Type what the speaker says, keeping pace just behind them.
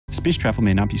Space travel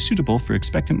may not be suitable for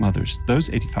expectant mothers, those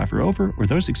 85 or over, or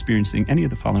those experiencing any of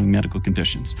the following medical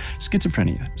conditions: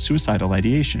 schizophrenia, suicidal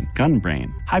ideation, gun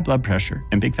brain, high blood pressure,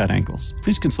 and big fat ankles.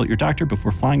 Please consult your doctor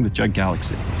before flying with Jug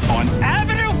Galaxy. On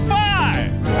Avenue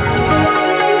 5!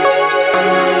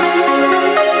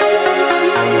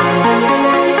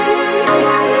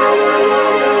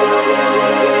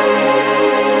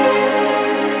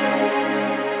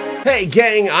 Hey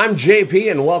gang, I'm JP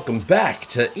and welcome back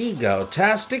to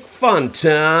Egotastic Fun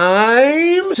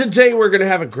Time. Today we're going to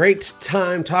have a great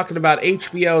time talking about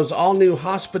HBO's all-new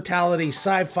hospitality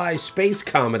sci-fi space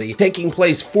comedy taking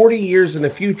place 40 years in the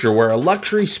future, where a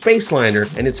luxury space liner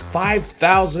and its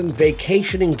 5,000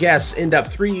 vacationing guests end up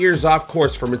 3 years off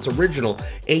course from its original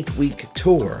 8-week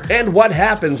tour. And what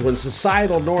happens when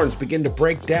societal norms begin to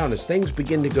break down as things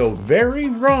begin to go very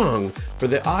wrong for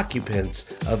the occupants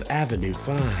of Avenue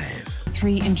 5.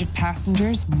 3 injured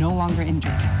passengers, no longer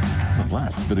injured. At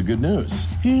last, bit of good news.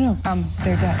 No,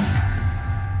 they're dead.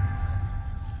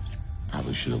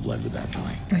 Probably should have led with that,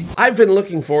 Billy. Right. I've been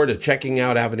looking forward to checking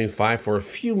out Avenue 5 for a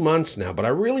few months now, but I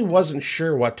really wasn't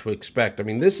sure what to expect. I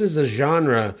mean, this is a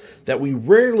genre that we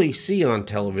rarely see on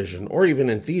television or even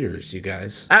in theaters, you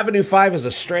guys. Avenue 5 is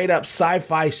a straight-up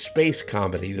sci-fi space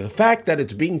comedy. The fact that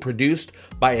it's being produced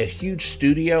by a huge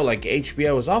studio like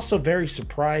HBO is also very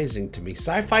surprising to me.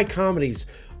 Sci-fi comedies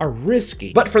are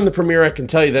risky. But from the premiere, I can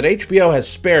tell you that HBO has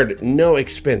spared no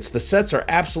expense. The sets are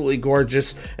absolutely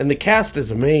gorgeous, and the cast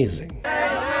is amazing.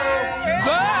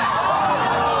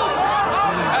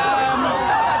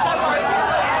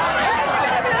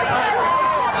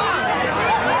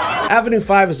 Avenue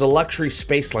 5 is a luxury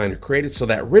space liner created so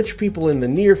that rich people in the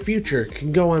near future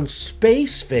can go on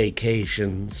space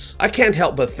vacations. I can't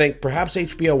help but think perhaps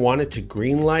HBO wanted to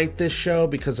greenlight this show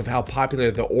because of how popular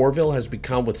the Orville has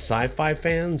become with sci-fi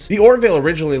fans. The Orville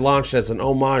originally launched as an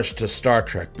homage to Star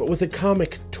Trek, but with a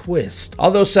comic twist.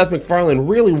 Although Seth MacFarlane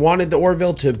really wanted the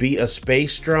Orville to be a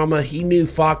space drama, he knew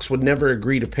Fox would never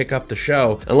agree to pick up the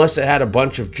show unless it had a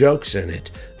bunch of jokes in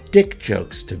it. Dick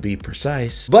jokes, to be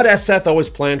precise. But as Seth always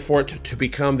planned for it to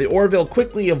become, the Orville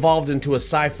quickly evolved into a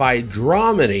sci-fi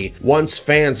dramedy once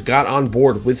fans got on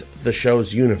board with the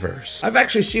show's universe. I've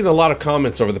actually seen a lot of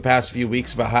comments over the past few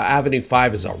weeks about how Avenue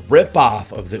 5 is a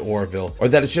rip-off of the Orville, or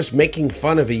that it's just making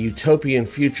fun of a utopian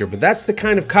future, but that's the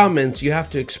kind of comments you have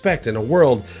to expect in a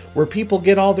world where people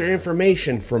get all their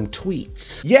information from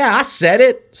tweets. Yeah, I said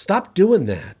it! Stop doing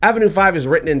that. Avenue 5 is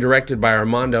written and directed by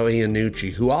Armando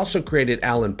Iannucci, who also created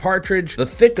Alan Partridge, The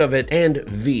Thick of It, and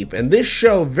Veep, and this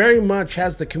show very much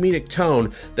has the comedic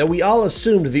tone that we all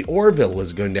assumed the Orville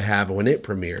was going to have when it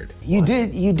premiered. You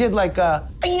did like a...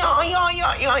 Okay,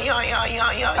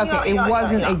 it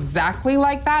wasn't exactly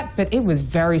like that, but it was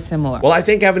very similar. Well, I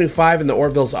think Avenue 5 and the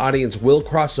Orville's audience will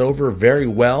cross over very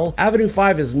well. Avenue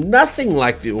 5 is nothing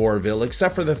like the Orville,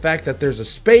 except for the fact that there's a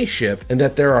spaceship and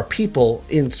that there are people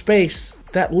in space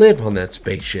that live on that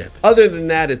spaceship. Other than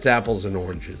that, it's apples and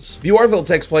oranges. The Orville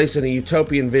takes place in a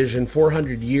utopian vision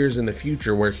 400 years in the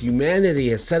future, where humanity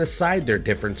has set aside their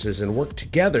differences and worked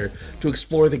together to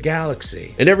explore the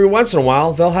galaxy. And every once in a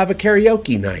while, they'll have a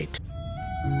karaoke night.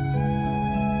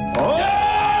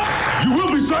 Oh! You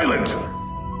will be silent!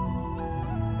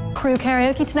 Crew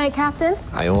karaoke tonight, Captain?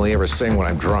 I only ever sing when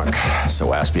I'm drunk,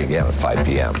 so ask me again at 5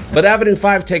 p.m. But Avenue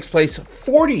 5 takes place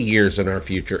 40 years in our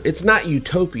future. It's not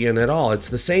utopian at all. It's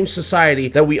the same society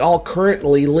that we all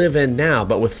currently live in now,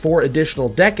 but with 4 additional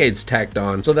decades tacked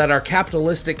on, so that our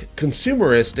capitalistic,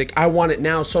 consumeristic, I want it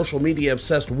now, social media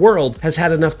obsessed world has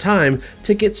had enough time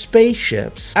to get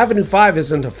spaceships. Avenue 5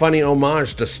 isn't a funny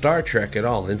homage to Star Trek at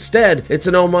all. Instead, it's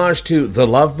an homage to The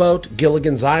Love Boat,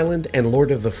 Gilligan's Island, and Lord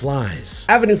of the Flies.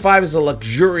 Avenue 5 is a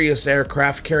luxurious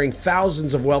aircraft carrying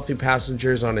thousands of wealthy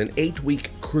passengers on an 8-week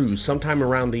cruise sometime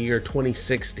around the year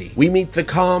 2060. We meet the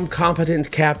calm,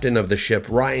 competent captain of the ship,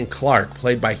 Ryan Clark,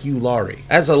 played by Hugh Laurie.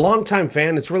 As a longtime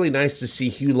fan, it's really nice to see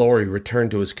Hugh Laurie return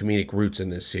to his comedic roots in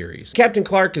this series. Captain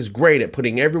Clark is great at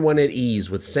putting everyone at ease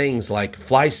with sayings like,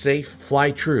 "Fly safe,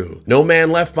 fly true, no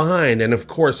man left behind," and of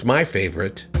course my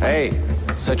favorite, Hey,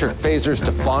 set your phasers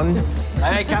to fun.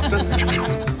 Hey, Captain.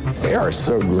 They are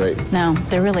so great. No,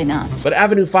 they're really not. But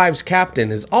Avenue 5's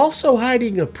captain is also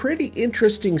hiding a pretty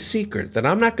interesting secret that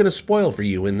I'm not going to spoil for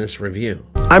you in this review.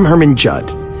 I'm Herman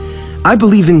Judd. I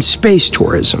believe in space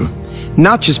tourism,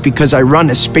 not just because I run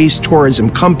a space tourism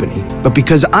company, but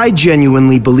because I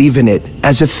genuinely believe in it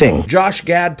as a thing. Josh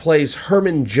Gad plays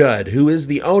Herman Judd, who is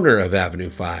the owner of Avenue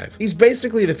 5. He's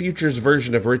basically the future's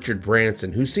version of Richard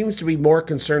Branson, who seems to be more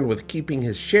concerned with keeping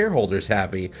his shareholders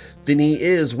happy than he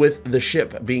is with the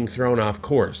ship being thrown off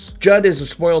course. Judd is a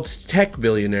spoiled tech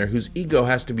billionaire whose ego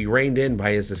has to be reined in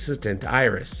by his assistant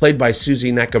Iris, played by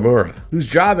Suzy Nakamura, whose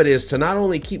job it is to not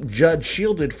only keep Judd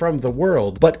shielded from the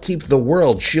world, but keep the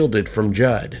world shielded from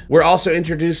Judd. We're also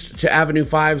introduced to Avenue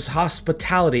 5's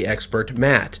hospitality expert,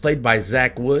 Matt, played by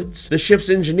Zach Woods, the ship's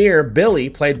engineer, Billy,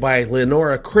 played by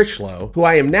Leonora Critchlow, who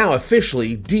I am now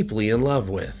officially deeply in love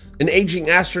with, an aging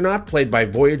astronaut played by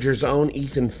Voyager's own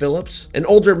Ethan Phillips, an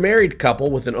older married couple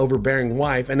with an overbearing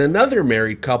wife, and another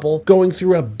married couple going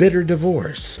through a bitter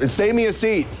divorce. And save me a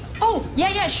seat. Oh,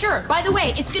 yeah, sure. By the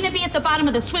way, it's gonna be at the bottom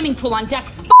of the swimming pool on deck.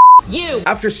 You.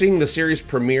 After seeing the series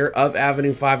premiere of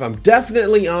Avenue 5, I'm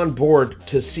definitely on board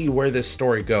to see where this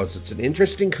story goes. It's an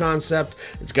interesting concept.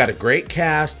 It's got a great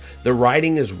cast. The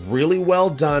writing is really well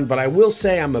done, but I will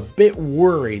say I'm a bit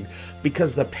worried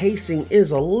because the pacing is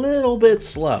a little bit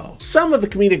slow. Some of the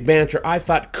comedic banter I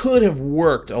thought could have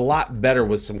worked a lot better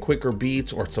with some quicker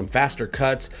beats or some faster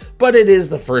cuts, but it is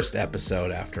the first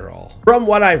episode after all. From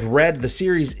what I've read, the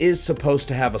series is supposed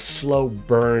to have a slow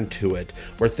burn to it,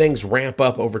 where things ramp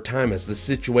up over time as the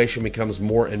situation becomes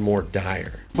more and more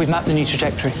dire. We've mapped the new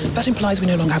trajectory. That implies we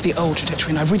no longer have the old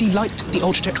trajectory, and I really liked the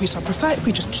old trajectory, so I prefer if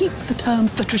we just keep the term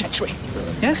the trajectory.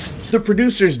 Yes? The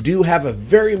producers do have a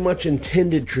very much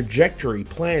intended trajectory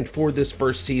planned for this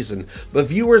first season, but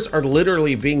viewers are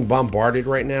literally being bombarded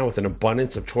right now with an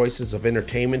abundance of choices of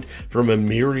entertainment from a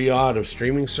myriad of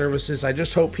streaming services. I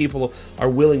just hope people are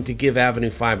willing to give Avenue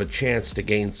 5 a chance to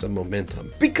gain some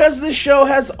momentum, because this show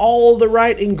has all the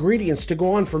right ingredients to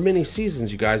go on for many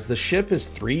seasons, you guys. The ship is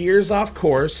 3 years off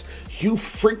course. Hugh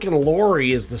freaking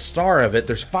Laurie is the star of it.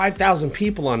 There's 5,000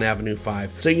 people on Avenue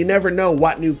 5, so you never know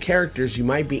what new characters you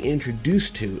might be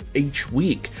introduced to each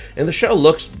week, and the show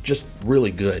looks just really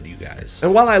good, you guys.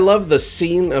 And while I love the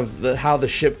scene of how the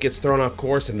ship gets thrown off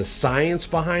course and the science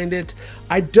behind it,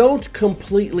 I don't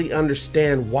completely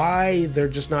understand why they're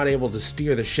just not able to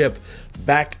steer the ship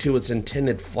back to its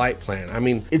intended flight plan. I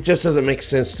mean, it just doesn't make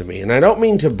sense to me, and I don't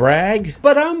mean to brag,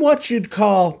 but I'm what you'd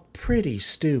call pretty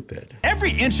stupid.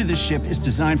 Every inch of this ship is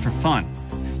designed for fun.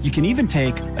 You can even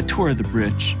take a tour of the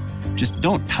bridge. Just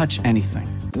don't touch anything.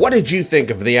 What did you think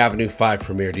of the Avenue 5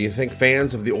 premiere? Do you think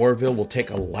fans of the Orville will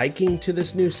take a liking to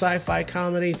this new sci-fi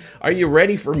comedy? Are you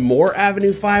ready for more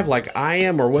Avenue 5 like I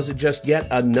am, or was it just yet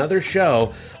another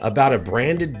show about a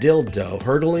branded dildo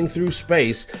hurtling through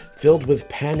space filled with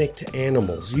panicked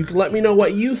animals? You can let me know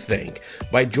what you think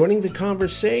by joining the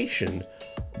conversation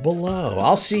below.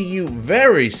 I'll see you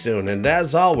very soon, and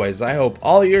as always, I hope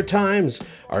all your times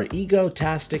are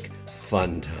egotastic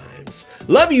fun times.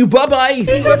 Love you, bye-bye!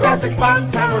 Egotastic fun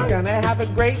time, we're gonna have a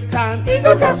great time.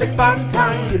 Egotastic fun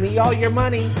time, give me all your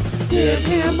money. Give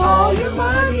him all your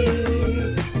money.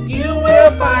 You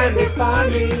will find it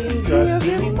funny. Just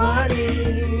give me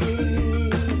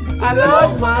money. I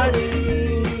love money.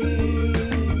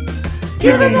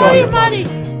 Give him all your money.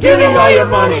 Give him all your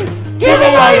money. Give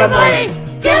him all your money.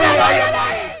 Give him